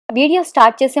Video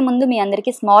start చేసే ముందు మీ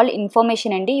అందరికీ స్మాల్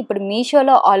ఇన్ఫర్మేషన్ అండి. ఇప్పుడు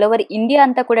మీషోలో ఆల్ ఓవర్ ఇండియా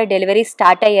అంతా కూడా డెలివరీస్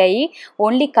స్టార్ట్ అయ్యాయి.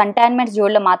 ఓన్లీ కంటైన్మెంట్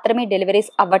జోన్లో మాత్రమే డెలివరీస్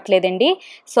అవ్వట్లేదండి.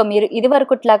 సో మీరు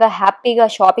ఇదివరకుట్లాగా హ్యాపీగా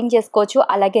షాపింగ్ చేసుకోవచ్చు.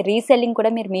 అలాగే రీసెల్లింగ్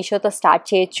కూడా మీరు మీషోతో స్టార్ట్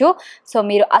చేయొచ్చు. సో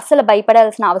మీరు అస్సలు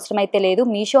భయపడాల్సిన అవసరం అయితే లేదు.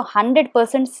 మీషో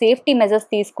 100% సేఫ్టీ మెజర్స్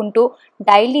తీసుకుంటూ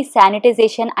డైలీ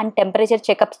శానిటైజేషన్ అండ్ టెంపరేచర్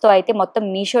చెకప్స్తో అయితే మొత్తం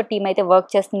మీషో టీమ్ అయితే వర్క్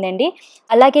చేస్తుందండి.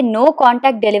 అలాగే నో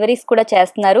కాంటాక్ట్ డెలివరీస్ కూడా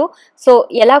చేస్తున్నారు. సో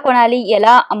ఎలా కొనాలి,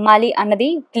 ఎలా అమ్మాలి అన్నది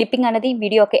క్లిప్పింగ్ అనేది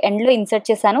వీడియో ఒక ఎండ్లో ఇన్సర్ట్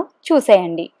చేశాను,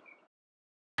 చూసేయండి.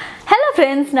 హలో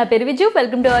ఫ్రెండ్స్, నా పేరు Viju.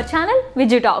 Welcome to our channel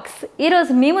Viju talks.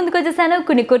 ఈరోజు మీ ముందుకు వచ్చేసాను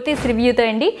కొన్ని కుర్తీస్ రివ్యూతో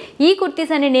అండి. ఈ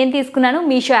కుర్తీస్ అని నేను తీసుకున్నాను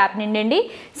మీషో యాప్ నుండి అండి.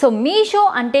 సో మీషో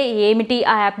అంటే ఏమిటి,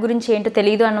 ఆ యాప్ గురించి ఏంటో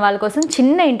తెలియదు అన్న వాళ్ళ కోసం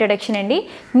చిన్న ఇంట్రడక్షన్ అండి.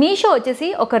 మీషో వచ్చేసి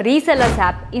ఒక రీసెల్లర్స్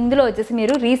యాప్. ఇందులో వచ్చేసి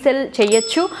మీరు రీసెల్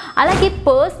చేయొచ్చు. అలాగే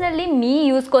పర్సనల్లీ మీ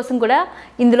యూస్ కోసం కూడా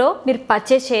ఇందులో మీరు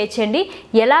పర్చేస్ చేయొచ్చండి.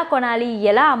 ఎలా కొనాలి,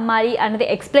 ఎలా అమ్మాలి అన్నది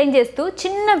ఎక్స్ప్లెయిన్ చేస్తూ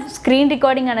చిన్న స్క్రీన్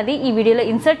రికార్డింగ్ అనేది ఈ వీడియోలో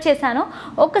ఇన్సర్ట్ చేశాను.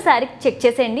 ఒక్కసారి చెక్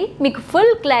చేసేయండి, మీకు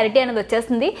ఫుల్ క్లారిటీ అనేది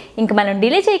వచ్చేస్తుంది. ఇంక మనం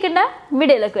డిలే చేయకుండా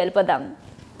వీడియోలోకి వెళ్ళిపోదాం.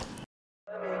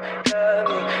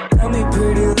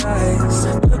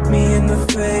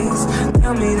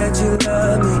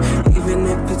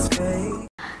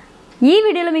 ఈ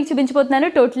వీడియోలో మీకు చూపించబోతున్నాను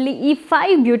టోటల్లీ ఈ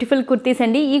 5 బ్యూటిఫుల్ కుర్తీస్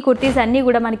అండి. ఈ కుర్తీస్ అన్నీ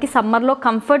కూడా మనకి సమ్మర్లో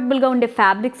కంఫర్టబుల్గా ఉండే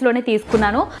ఫ్యాబ్రిక్స్లోనే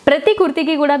తీసుకున్నాను. ప్రతి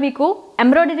కుర్తీకి కూడా మీకు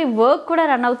ఎంబ్రాయిడరీ వర్క్ కూడా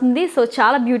రన్ అవుతుంది. సో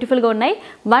చాలా బ్యూటిఫుల్గా ఉన్నాయి.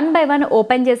 1 by 1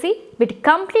 ఓపెన్ చేసి వీటి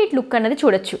కంప్లీట్ లుక్ అనేది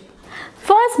చూడొచ్చు.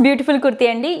 ఫస్ట్ బ్యూటిఫుల్ కుర్తీ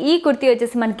అండి. ఈ కుర్తీ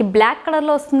వచ్చేసి మనకి బ్లాక్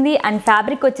కలర్లో వస్తుంది అండ్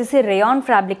ఫ్యాబ్రిక్ వచ్చేసి రేయాన్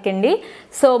ఫ్యాబ్రిక్ అండి.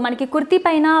 సో మనకి కుర్తీ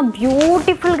పైన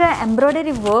బ్యూటిఫుల్గా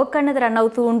ఎంబ్రాయిడరీ వర్క్ అనేది రన్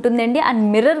అవుతూ ఉంటుందండి అండ్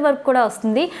మిర్రర్ వర్క్ కూడా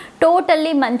వస్తుంది.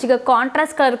 టోటల్లీ మంచిగా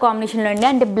కాంట్రాస్ట్ కలర్ కాంబినేషన్లో అండి.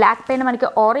 అంటే బ్లాక్ పైన మనకి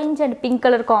orange and pink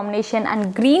colour combination and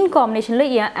green కాంబినేషన్లో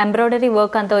ఈ ఎంబ్రాయిడరీ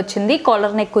వర్క్ అంతా వచ్చింది.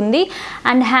 కాలర్ నెక్ ఉంది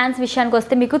అండ్ హ్యాండ్స్ విషయానికి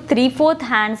వస్తే మీకు 3/4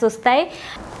 హ్యాండ్స్ వస్తాయి.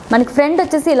 మనకి ఫ్రంట్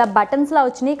వచ్చేసి ఇలా బటన్స్లా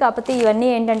వచ్చినాయి. కాకపోతే ఇవన్నీ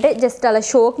ఏంటంటే జస్ట్ అలా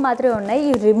షోక్ మాత్రమే ఉన్నాయి.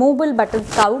 ఇవి రిమూవబుల్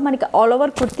బటన్స్ కావు. మనకి ఆల్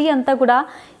ఓవర్ కుర్తీ అంతా కూడా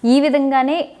ఈ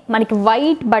విధంగానే మనకి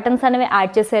వైట్ బటన్స్ అనేవి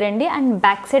యాడ్ చేశారండి. అండ్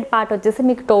బ్యాక్ సైడ్ పార్ట్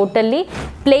వచ్చేసి మీకు టోటల్లీ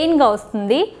ప్లెయిన్గా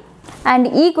వస్తుంది. అండ్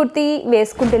ఈ కుర్తీ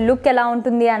వేసుకుంటే లుక్ ఎలా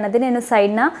ఉంటుంది అన్నది నేను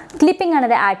సైడ్న క్లిప్పింగ్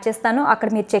అనేది యాడ్ చేస్తాను, అక్కడ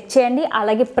మీరు చెక్ చేయండి.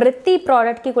 అలాగే ప్రతి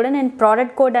ప్రోడక్ట్కి కూడా నేను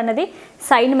ప్రోడక్ట్ కోడ్ అనేది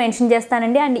సైడ్ మెన్షన్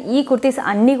చేస్తానండి. అండ్ ఈ కుర్తీస్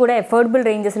అన్నీ కూడా అఫోర్డబుల్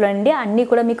రేంజెస్లో అండి. అన్నీ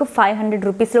కూడా మీకు 500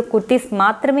 రూపీస్లో కుర్తీస్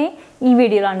మాత్రమే ఈ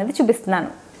వీడియోలో అనేది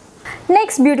చూపిస్తున్నాను.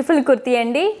 నెక్స్ట్ బ్యూటిఫుల్ కుర్తీ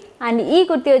అండి. అండ్ ఈ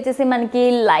కుర్తీ వచ్చేసి మనకి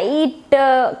లైట్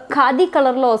ఖాదీ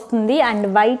కలర్లో వస్తుంది and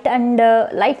white and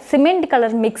light cement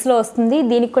colour మిక్స్లో వస్తుంది.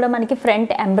 దీనికి కూడా మనకి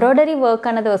ఫ్రంట్ ఎంబ్రాయిడరీ వర్క్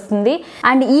అనేది వస్తుంది.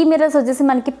 అండ్ ఈ మిర్రర్స్ వచ్చేసి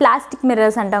మనకి ప్లాస్టిక్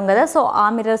మిర్రర్స్ అంటాం కదా, సో ఆ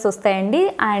మిర్రర్స్ వస్తాయండి.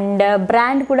 అండ్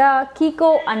బ్రాండ్ కూడా కీకో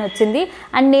అని వచ్చింది.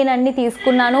 అండ్ నేను అన్ని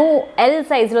తీసుకున్నాను, ఎల్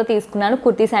సైజ్లో తీసుకున్నాను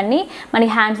కుర్తీస్ అన్ని.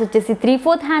 మనకి హ్యాండ్స్ వచ్చేసి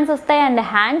 3/4 హ్యాండ్స్ వస్తాయి అండ్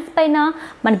హ్యాండ్స్ పైన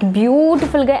మనకి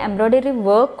బ్యూటిఫుల్గా ఎంబ్రాయిడరీ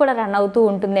వర్క్ కూడా రన్ అవుతూ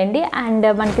ఉంటుందండి. అండ్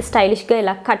మనకి స్టైలిష్గా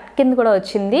ఇలా కట్ కింద కూడా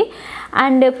వచ్చింది.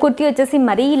 అండ్ కుర్తీ వచ్చేసి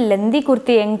మరీ లెందీ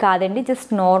కుర్తీ ఏం కాదండి,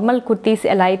 జస్ట్ నార్మల్ కుర్తీస్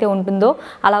ఎలా అయితే ఉంటుందో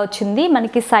అలా వచ్చింది.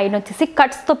 మనకి సైడ్ వచ్చేసి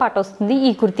కట్స్తో పాటు వస్తుంది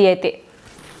ఈ కుర్తీ అయితే.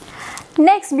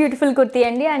 నెక్స్ట్ బ్యూటిఫుల్ కుర్తీ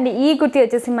అండి. అండ్ ఈ కుర్తీ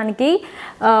వచ్చేసి మనకి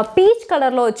పీచ్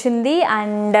కలర్లో వచ్చింది.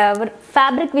 అండ్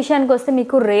ఫ్యాబ్రిక్ విషయానికి వస్తే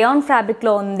మీకు రేయాన్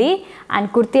ఫ్యాబ్రిక్లో ఉంది. అండ్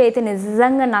కుర్తీ అయితే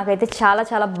నిజంగా నాకైతే చాలా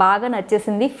చాలా బాగా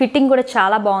నచ్చేసింది. ఫిట్టింగ్ కూడా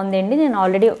చాలా బాగుందండి. నేను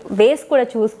ఆల్రెడీ వేస్ కూడా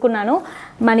చూసుకున్నాను.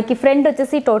 మనకి ఫ్రంట్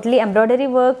వచ్చేసి totally embroidery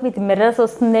work with mirrors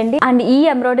వస్తుందండి. అండ్ ఈ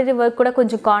ఎంబ్రాయిడరీ వర్క్ కూడా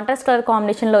కొంచెం కాంట్రాస్ట్ కలర్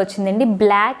కాంబినేషన్లో వచ్చిందండి.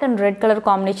 Black and red colour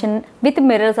combination with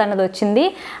mirrors అనేది వచ్చింది.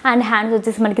 అండ్ హ్యాండ్స్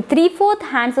వచ్చేసి మనకి 3/4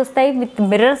 హ్యాండ్స్ వస్తాయి విత్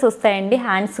మిర్రర్స్ వస్తాయండి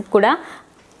హ్యాండ్స్ కూడా.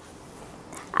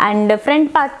 అండ్ ఫ్రంట్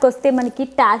పార్ట్కి వస్తే మనకి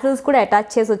టాజిల్స్ కూడా అటాచ్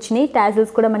చేసి వచ్చినాయి.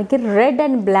 టాజిల్స్ కూడా మనకి red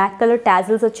and black colour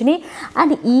tassels వచ్చినాయి.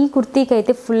 అండ్ ఈ కుర్తీకి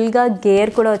అయితే ఫుల్గా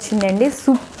గేర్ కూడా వచ్చిందండి.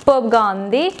 సూపర్గా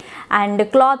ఉంది. అండ్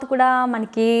క్లాత్ కూడా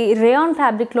మనకి రేయాన్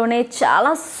ఫ్యాబ్రిక్లోనే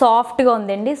చాలా సాఫ్ట్గా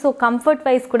ఉందండి. సో కంఫర్ట్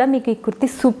వైజ్ కూడా మీకు ఈ కుర్తీ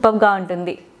సూపర్గా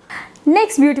ఉంటుంది.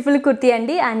 నెక్స్ట్ బ్యూటిఫుల్ కుర్తీ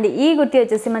అండి. అండ్ ఈ కుర్తీ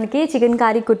వచ్చేసి మనకి చికెన్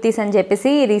కారీ కుర్తీస్ అని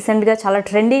చెప్పేసి రీసెంట్గా చాలా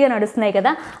ట్రెండీగా నడుస్తున్నాయి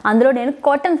కదా, అందులో నేను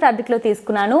కాటన్ ఫ్యాబ్రిక్లో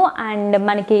తీసుకున్నాను. అండ్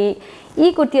మనకి ఈ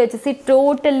కుర్తీ వచ్చేసి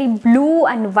totally blue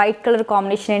and white colour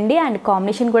combination అండి. అండ్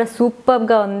కాంబినేషన్ కూడా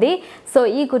సూపర్గా ఉంది. సో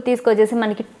ఈ కుర్తీస్కి వచ్చేసి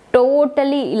మనకి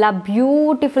టోటలీ ఇలా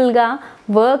బ్యూటిఫుల్గా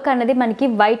వర్క్ అనేది మనకి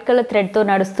వైట్ కలర్ థ్రెడ్తో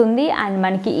నడుస్తుంది. అండ్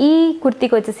మనకి ఈ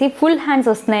కుర్తీకి వచ్చేసి ఫుల్ హ్యాండ్స్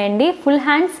వస్తున్నాయండి. ఫుల్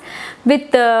హ్యాండ్స్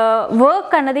విత్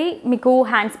వర్క్ అన్నది మీకు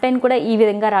హ్యాండ్స్ పైన కూడా ఈ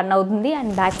విధంగా రన్ అవుతుంది.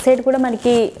 అండ్ బ్యాక్ సైడ్ కూడా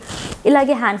మనకి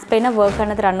ఇలాగే హ్యాండ్స్ పైన వర్క్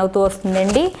అనేది రన్ అవుతూ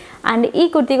వస్తుందండి. అండ్ ఈ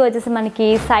కుర్తీకి వచ్చేసి మనకి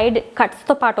సైడ్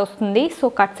కట్స్తో పాటు వస్తుంది. సో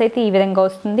కట్స్ అయితే ఈ విధంగా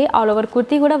వస్తుంది. ఆల్ ఓవర్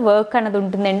కుర్తీ కూడా వర్క్ అనేది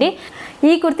ఉంటుందండి.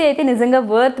 ఈ కుర్తీ అయితే నిజంగా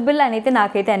వర్తబుల్ అని అయితే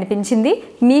నాకైతే అనిపించింది.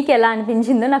 మీకు ఎలా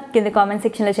అనిపించిందో నాకు కింద కామెంట్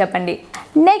సెక్షన్లో చెప్పండి.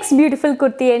 నెక్స్ట్ బ్యూటిఫుల్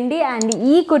కుర్తీ అండి. అండ్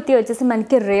ఈ కుర్తీ వచ్చేసి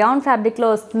మనకి రేయాన్ ఫ్యాబ్రిక్లో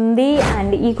వస్తుంది.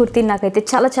 అండ్ ఈ కుర్తీ నాకైతే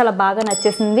చాలా చాలా బాగా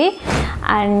నచ్చేసింది.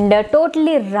 అండ్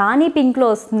టోటలీ రాణి పింక్లో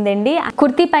వస్తుందండి.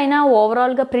 కుర్తీ పైన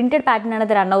ఓవరాల్గా ప్రింటెడ్ ప్యాటర్న్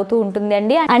అనేది రన్ అవుతూ ఉంటుంది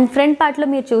అండి. అండ్ ఫ్రంట్ పార్ట్లో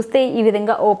మీరు చూస్తే ఈ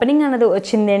విధంగా ఓపెనింగ్ అనేది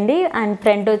వచ్చిందండి. అండ్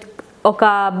ఫ్రంట్ ఒక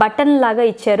బటన్ లాగా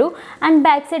ఇచ్చారు. అండ్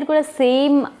బ్యాక్ సైడ్ కూడా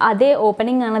సేమ్ అదే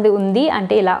ఓపెనింగ్ అనేది ఉంది.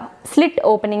 అంటే ఇలా స్లిట్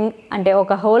ఓపెనింగ్, అంటే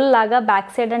ఒక హోల్ లాగా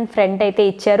బ్యాక్ సైడ్ అండ్ ఫ్రంట్ అయితే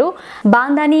ఇచ్చారు.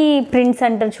 బాందాని ప్రింట్స్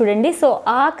అంటారు చూడండి. సో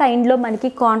ఆ కైండ్లో మనకి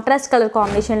కాంట్రాస్ట్ కలర్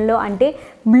కాంబినేషన్లో, అంటే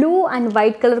బ్లూ అండ్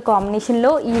వైట్ కలర్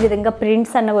కాంబినేషన్లో ఈ విధంగా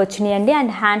ప్రింట్స్ అన్నవి వచ్చినాయండి.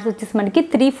 అండ్ హ్యాండ్స్ వచ్చేసి మనకి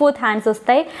 3/4 హ్యాండ్స్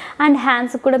వస్తాయి. అండ్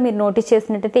హ్యాండ్స్ కూడా మీరు నోటీస్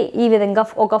చేసినట్టయితే ఈ విధంగా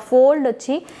ఒక ఫోల్డ్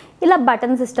వచ్చి ఇలా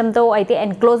బటన్ సిస్టమ్తో అయితే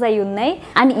ఎన్క్లోజ్ అయి ఉన్నాయి.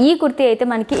 అండ్ ఈ కుర్తీ అయితే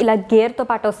మనకి ఇలా గేర్తో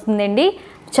పాటు వస్తుందండి.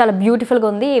 చాలా బ్యూటిఫుల్గా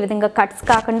ఉంది. ఈ విధంగా కట్స్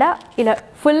కాకుండా ఇలా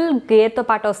ఫుల్ గేర్తో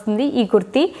పాటు వస్తుంది ఈ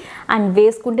కుర్తీ. అండ్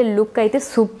వేసుకుంటే లుక్ అయితే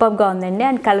సూపర్గా ఉందండి.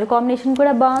 అండ్ కలర్ కాంబినేషన్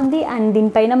కూడా బాగుంది. అండ్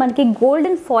దీనిపైన మనకి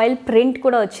గోల్డెన్ ఫాయిల్ ప్రింట్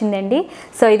కూడా వచ్చిందండి.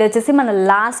 సో ఇది వచ్చేసి మన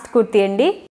లాస్ట్ కుర్తీ అండి.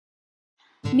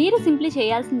 మీరు సింప్లీ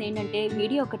చేయాల్సింది ఏంటంటే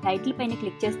వీడియో ఒక టైటిల్ పైన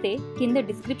క్లిక్ చేస్తే కింద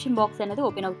డిస్క్రిప్షన్ బాక్స్ అనేది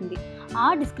ఓపెన్ అవుతుంది. ఆ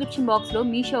డిస్క్రిప్షన్ బాక్స్లో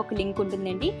మీషో ఒక లింక్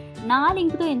ఉంటుందండి. నా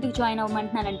లింక్తో ఎందుకు జాయిన్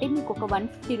అవ్వమంటున్నానంటే మీకు ఒక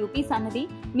 150 రూపీస్ అన్నది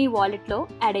మీ వాలెట్లో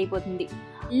యాడ్ అయిపోతుంది.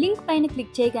 లింక్ పైన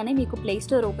క్లిక్ చేయగానే మీకు ప్లే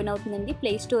స్టోర్ ఓపెన్ అవుతుందండి.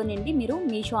 ప్లే స్టోర్ నుండి మీరు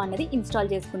మీషో అన్నది ఇన్స్టాల్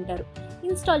చేసుకుంటారు.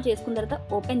 ఇన్స్టాల్ చేసుకున్న తర్వాత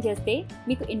ఓపెన్ చేస్తే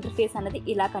మీకు ఇంటర్ఫేస్ అన్నది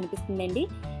ఇలా కనిపిస్తుందండి.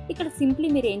 ఇక్కడ సింప్లీ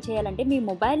మీరు ఏం చేయాలంటే మీ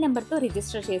మొబైల్ నెంబర్తో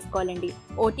రిజిస్టర్ చేసుకోవాలండి.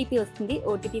 ఓటీపీ వస్తుంది.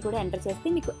 ఓటీపీ కూడా ఎంటర్ చేస్తే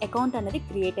మీకు అకౌంట్ అనేది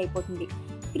క్రియేట్ అయిపోతుంది.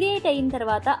 క్రియేట్ అయిన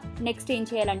తర్వాత నెక్స్ట్ ఏం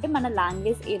చేయాలంటే మన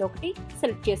లాంగ్వేజ్ ఏదో ఒకటి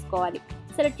సెలెక్ట్ చేసుకోవాలి.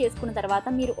 సెలెక్ట్ చేసుకున్న తర్వాత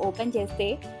మీరు ఓపెన్ చేస్తే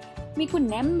మీకు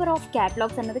నెంబర్ ఆఫ్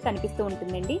క్యాటలాగ్స్ అన్నది కనిపిస్తూ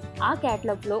ఉంటుందండి. ఆ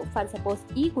క్యాటలాగ్లో ఫర్ సపోజ్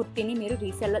ఈ కుర్తీని మీరు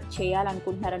రీసెల్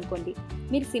చేయాలనుకుంటున్నారనుకోండి,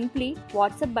 మీరు సింప్లీ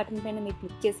వాట్సాప్ బటన్ పైన మీరు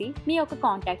క్లిక్ చేసి మీ యొక్క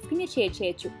కాంటాక్ట్స్కి మీరు షేర్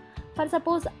చేయొచ్చు. ఫర్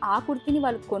సపోజ్ ఆ కుర్తీని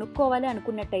వాళ్ళు కొనుక్కోవాలి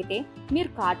అనుకున్నట్టయితే మీరు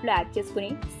కార్ట్లో యాడ్ చేసుకుని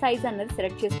సైజ్ అన్నది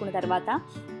సెలెక్ట్ చేసుకున్న తర్వాత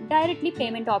డైరెక్ట్లీ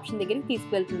పేమెంట్ ఆప్షన్ దగ్గరికి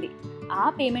తీసుకువెళ్తుంది. ఆ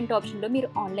పేమెంట్ ఆప్షన్లో మీరు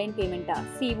ఆన్లైన్ పేమెంటా,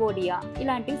 సిఓడియా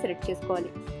ఇలాంటివి సెలెక్ట్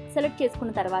చేసుకోవాలి. సెలెక్ట్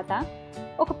చేసుకున్న తర్వాత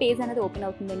ఒక పేజ్ అనేది ఓపెన్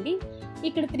అవుతుందండి.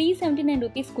 ఇక్కడ 379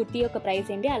 రూపీస్ కుర్తీ యొక్క ప్రైస్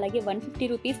అండి. అలాగే 150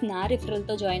 రూపీస్ నా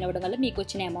రిఫరల్తో జాయిన్ అవ్వడం వల్ల మీకు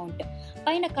వచ్చిన అమౌంట్.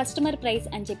 పైన కస్టమర్ ప్రైస్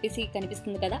అని చెప్పేసి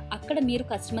కనిపిస్తుంది కదా, అక్కడ మీరు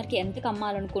కస్టమర్కి ఎంతకు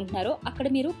అమ్మాలనుకుంటున్నారో అక్కడ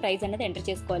మీరు ప్రైస్ అనేది ఎంటర్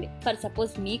చేసుకోవాలి. ఫర్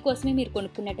సపోజ్ మీకోసమే మీరు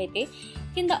కొనుక్కున్నట్టయితే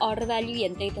కింద ఆర్డర్ వాల్యూ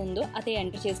ఎంతైతే ఉందో అదే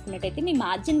ఎంటర్ చేసుకున్నట్టయితే మీ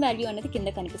మార్జిన్ వాల్యూ అనేది కింద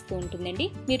కనిపిస్తూ ఉంటుందండి.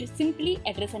 మీరు సింప్లీ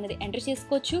అడ్రస్ అనేది ఎంటర్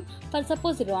చేసుకోవచ్చు. ఫర్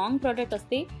సపోజ్ రాంగ్ ప్రోడక్ట్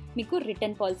వస్తే మీకు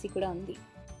రిటర్న్ పాలసీ కూడా ఉంది.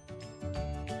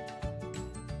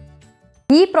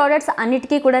 ఈ ప్రోడక్ట్స్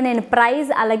అన్నిటికీ కూడా నేను ప్రైస్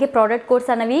అలాగే ప్రోడక్ట్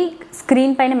కోడ్స్ అనేవి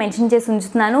స్క్రీన్ పైన మెన్షన్ చేసి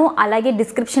ఉంచుతున్నాను. అలాగే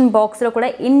డిస్క్రిప్షన్ బాక్స్లో కూడా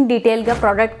ఇన్ డీటెయిల్గా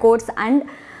ప్రోడక్ట్ కోడ్స్ అండ్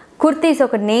కుర్తీస్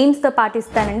ఒక నేమ్స్తో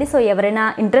పాటిస్తానండి. సో ఎవరైనా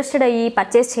ఇంట్రెస్టెడ్ అయ్యి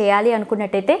పర్చేస్ చేయాలి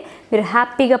అనుకున్నట్టయితే మీరు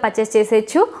హ్యాపీగా పర్చేస్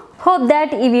చేసేయచ్చు. హోప్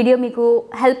దాట్ ఈ వీడియో మీకు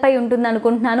హెల్ప్ అయి ఉంటుంది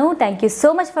అనుకుంటున్నాను. Thank you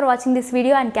so much for watching this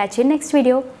video and catch you next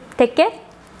video. Take care.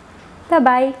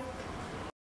 Bye.